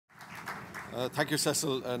Thank you,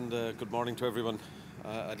 Cecil, and good morning to everyone.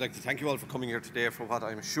 I'd like to thank you all for coming here today for what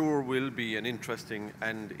I'm sure will be an interesting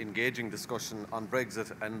and engaging discussion on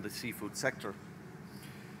Brexit and the seafood sector.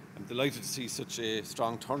 I'm delighted to see such a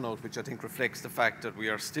strong turnout, which I think reflects the fact that we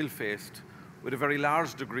are still faced with a very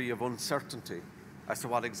large degree of uncertainty as to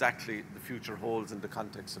what exactly the future holds in the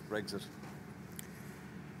context of Brexit.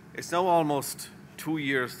 It's now almost 2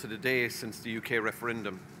 years to the day since the UK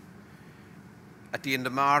referendum. At the end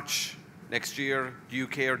of March next year, the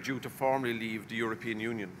UK are due to formally leave the European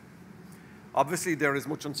Union. Obviously, there is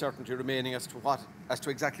much uncertainty remaining as to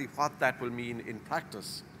exactly what that will mean in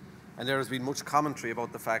practice, and there has been much commentary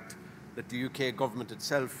about the fact that the UK government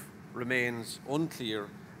itself remains unclear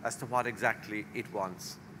as to what exactly it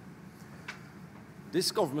wants.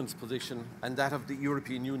 This government's position and that of the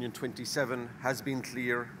European Union 27 has been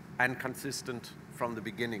clear and consistent from the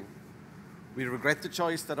beginning. We regret the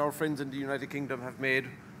choice that our friends in the United Kingdom have made,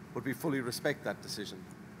 but we fully respect that decision.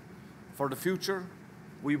 For the future,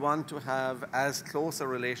 we want to have as close a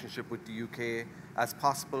relationship with the UK as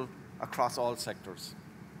possible across all sectors.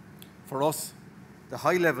 For us, the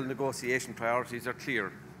high-level negotiation priorities are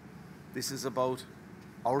clear. This is about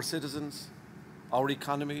our citizens, our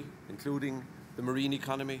economy, including the marine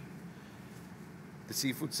economy, the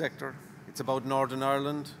seafood sector. It's about Northern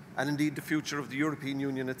Ireland and indeed the future of the European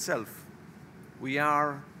Union itself. We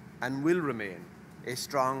are and will remain a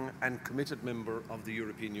strong and committed member of the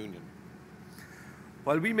European Union.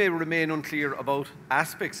 While we may remain unclear about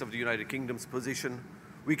aspects of the United Kingdom's position,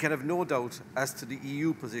 we can have no doubt as to the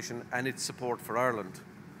EU position and its support for Ireland.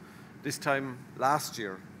 This time last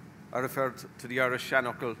year, I referred to the Irish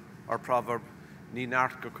Shanachal, or proverb, Ní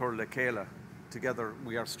nart go cur le céile, together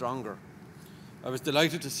we are stronger. I was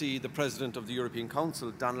delighted to see the President of the European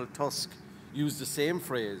Council, Donald Tusk, use the same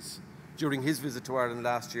phrase during his visit to Ireland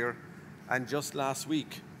last year, and just last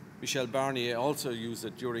week, Michel Barnier also used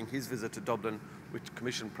it during his visit to Dublin with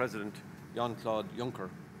Commission President Jean-Claude Juncker.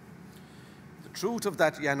 The truth of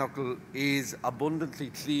that Shanachal is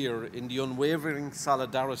abundantly clear in the unwavering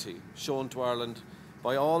solidarity shown to Ireland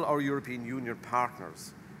by all our European Union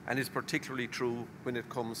partners, and is particularly true when it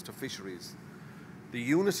comes to fisheries. The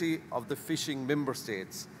unity of the fishing member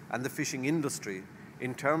states and the fishing industry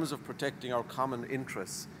in terms of protecting our common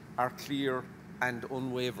interests are clear and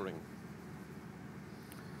unwavering.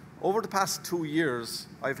 Over the past 2 years,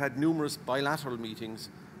 I've had numerous bilateral meetings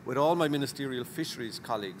with all my ministerial fisheries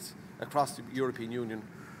colleagues across the European Union,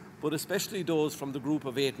 but especially those from the group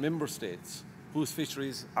of 8 member states whose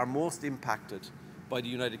fisheries are most impacted by the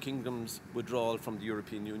United Kingdom's withdrawal from the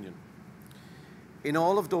European Union. In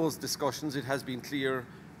all of those discussions, it has been clear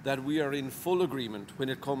that we are in full agreement when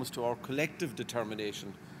it comes to our collective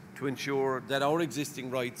determination to ensure that our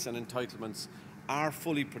existing rights and entitlements are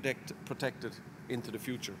fully protected into the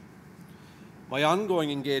future. My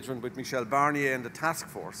ongoing engagement with Michel Barnier and the task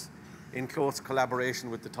force, in close collaboration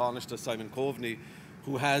with the Taoiseach Simon Coveney,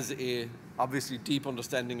 who has a obviously deep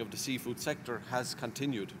understanding of the seafood sector, has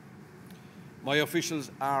continued. My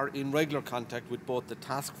officials are in regular contact with both the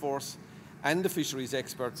task force and the fisheries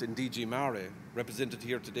experts in DG Mare, represented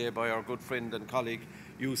here today by our good friend and colleague,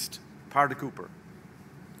 Joost Paardenkoper.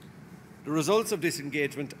 The results of this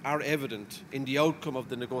engagement are evident in the outcome of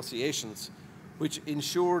the negotiations, which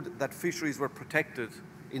ensured that fisheries were protected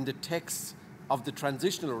in the texts of the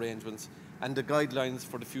transitional arrangements and the guidelines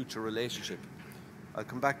for the future relationship. I'll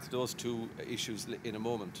come back to those two issues in a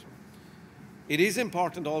moment. It is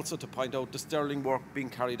important also to point out the sterling work being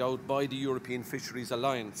carried out by the European Fisheries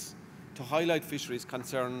Alliance to highlight fisheries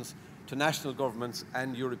concerns to national governments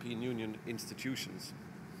and European Union institutions.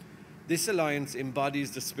 This alliance embodies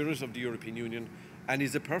the spirit of the European Union and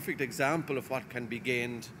is a perfect example of what can be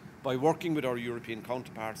gained by working with our European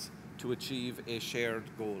counterparts to achieve a shared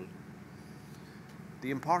goal.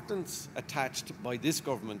 The importance attached by this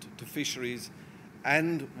government to fisheries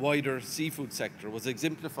and wider seafood sector was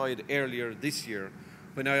exemplified earlier this year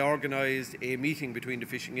when I organised a meeting between the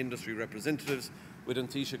fishing industry representatives with An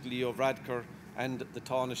Taoiseach Leo Varadkar and the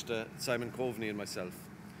Taoiseach Simon Coveney and myself.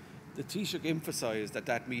 The Taoiseach emphasised at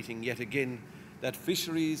that meeting yet again that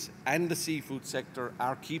fisheries and the seafood sector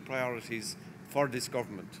are key priorities for this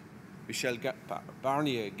government. Michel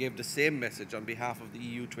Barnier gave the same message on behalf of the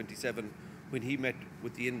EU 27 when he met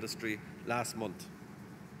with the industry last month.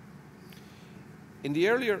 In the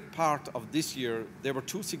earlier part of this year, there were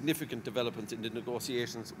 2 significant developments in the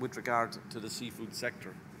negotiations with regard to the seafood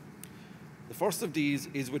sector. The first of these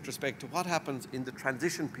is with respect to what happens in the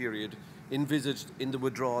transition period envisaged in the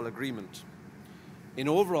withdrawal agreement. In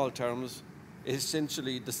overall terms,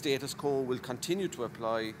 essentially the status quo will continue to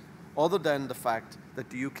apply, other than the fact that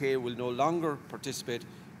the UK will no longer participate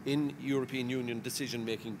in European Union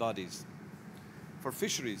decision-making bodies. For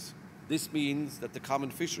fisheries, this means that the common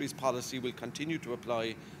fisheries policy will continue to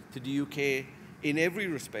apply to the UK in every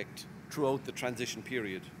respect throughout the transition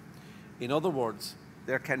period. In other words,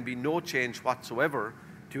 there can be no change whatsoever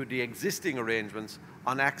to the existing arrangements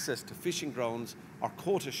on access to fishing grounds or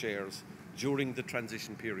quota shares during the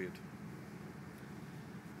transition period.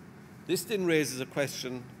 This then raises a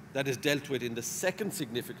question that is dealt with in the second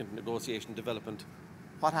significant negotiation development: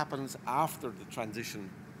 what happens after the transition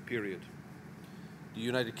period? The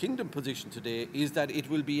United Kingdom position today is that it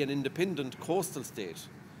will be an independent coastal state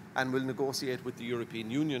and will negotiate with the European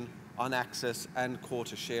Union on access and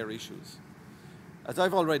quota share issues. As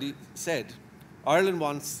I've already said, Ireland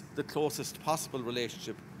wants the closest possible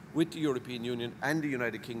relationship with the European Union and the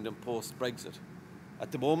United Kingdom post-Brexit.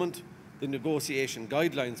 At the moment, the negotiation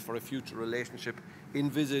guidelines for a future relationship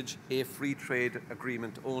envisage a free trade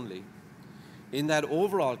agreement only. In that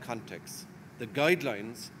overall context, the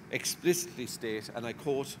guidelines explicitly state, and I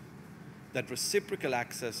quote, that reciprocal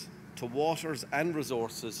access to waters and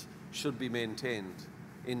resources should be maintained,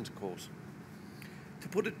 end quote. To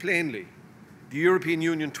put it plainly, the European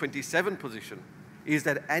Union 27 position is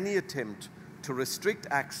that any attempt to restrict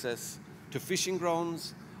access to fishing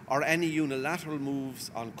grounds or any unilateral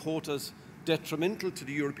moves on quotas detrimental to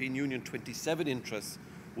the European Union 27 interests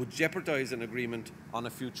would jeopardise an agreement on a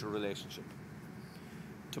future relationship.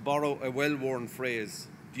 To borrow a well-worn phrase,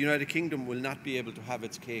 the United Kingdom will not be able to have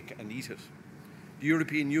its cake and eat it. The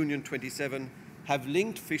European Union 27 have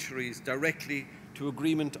linked fisheries directly to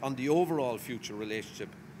agreement on the overall future relationship,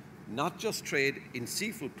 not just trade in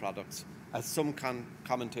seafood products, as some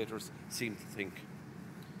commentators seem to think.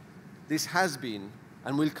 This has been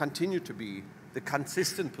and will continue to be the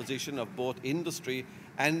consistent position of both industry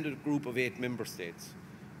and a group of 8 member states.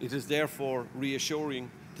 It is therefore reassuring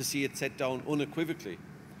to see it set down unequivocally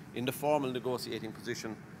in the formal negotiating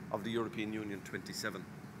position of the European Union 27.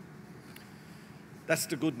 That's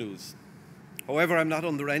the good news. However, I'm not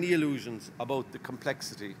under any illusions about the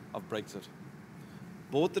complexity of Brexit.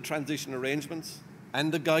 Both the transition arrangements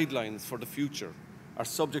and the guidelines for the future are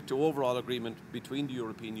subject to overall agreement between the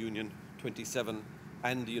European Union 27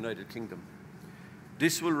 and the United Kingdom.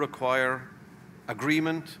 This will require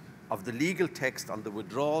agreement of the legal text on the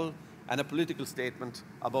withdrawal and a political statement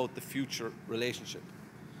about the future relationship.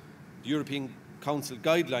 The European Council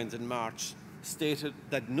guidelines in March stated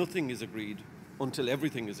that nothing is agreed until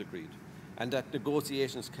everything is agreed, and that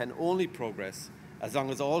negotiations can only progress as long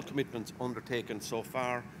as all commitments undertaken so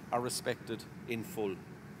far are respected in full.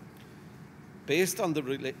 Based on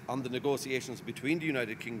the negotiations between the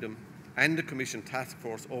United Kingdom and the Commission Task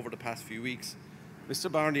Force over the past few weeks,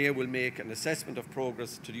 Mr Barnier will make an assessment of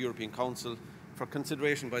progress to the European Council for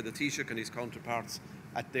consideration by the Taoiseach and his counterparts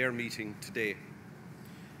at their meeting today.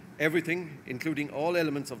 Everything, including all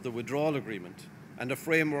elements of the withdrawal agreement and a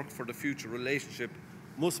framework for the future relationship,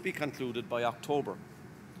 must be concluded by October.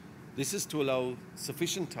 This is to allow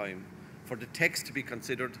sufficient time for the text to be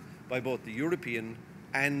considered by both the European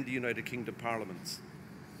and the United Kingdom Parliaments.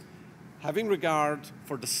 Having regard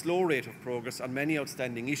for the slow rate of progress on many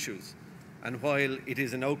outstanding issues, and while it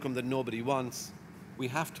is an outcome that nobody wants, we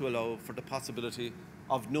have to allow for the possibility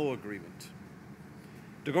of no agreement.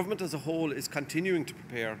 The government as a whole is continuing to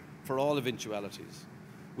prepare for all eventualities.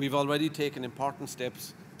 We've already taken important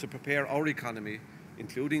steps to prepare our economy,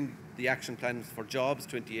 including the Action Plans for Jobs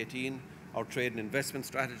 2018, our Trade and Investment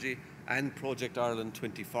Strategy, and Project Ireland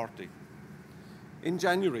 2040. In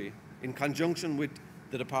January, in conjunction with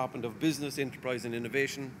the Department of Business, Enterprise and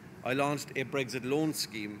Innovation, I launched a Brexit loan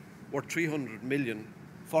scheme worth 300 million,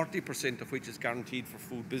 40% of which is guaranteed for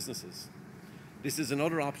food businesses. This is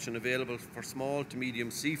another option available for small to medium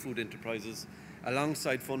seafood enterprises,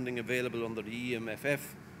 alongside funding available under the EMFF,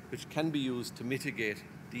 which can be used to mitigate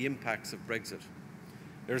the impacts of Brexit.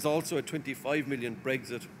 There is also a 25 million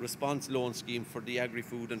Brexit response loan scheme for the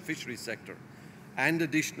agri-food and fisheries sector, and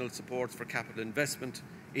additional supports for capital investment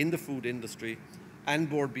in the food industry and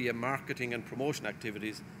Board BA marketing and promotion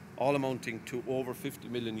activities, all amounting to over 50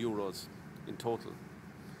 million euros in total.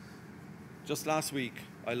 Just last week,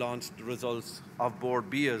 I launched the results of Board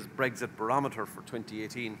BA's Brexit Barometer for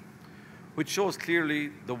 2018, which shows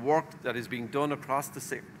clearly the work that is being done across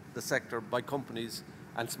the sector by companies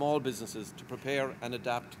and small businesses to prepare and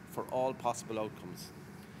adapt for all possible outcomes.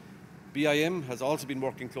 BIM has also been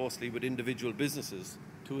working closely with individual businesses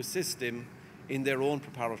to assist them in their own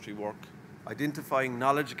preparatory work, identifying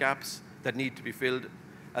knowledge gaps that need to be filled,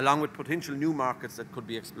 along with potential new markets that could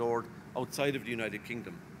be explored outside of the United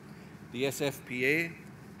Kingdom. The SFPA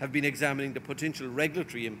have been examining the potential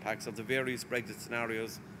regulatory impacts of the various Brexit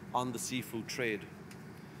scenarios on the seafood trade.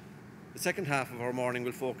 The second half of our morning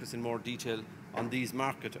will focus in more detail on these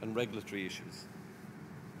market and regulatory issues.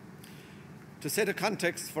 To set a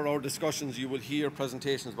context for our discussions, you will hear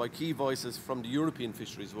presentations by key voices from the European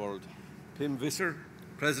fisheries world. Pim Visser,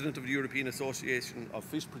 President of the European Association of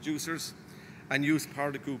Fish Producers, and Jus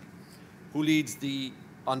Pardekoop, who leads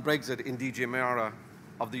on Brexit in DG Mara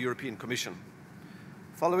of the European Commission.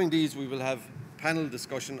 Following these, we will have panel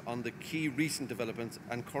discussion on the key recent developments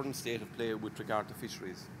and current state of play with regard to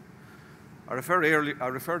fisheries. I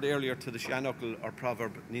referred earlier to the Shanukul or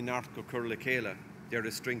proverb, Ninartko Kurlekela, there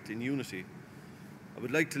is strength in unity. I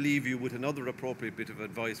would like to leave you with another appropriate bit of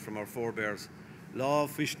advice from our forebears, Law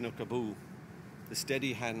Fishna Kabu, the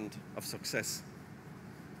steady hand of success.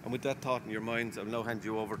 And with that thought in your minds, I'll now hand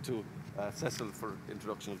you over to Cecil for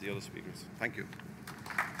introduction of the other speakers. Thank you.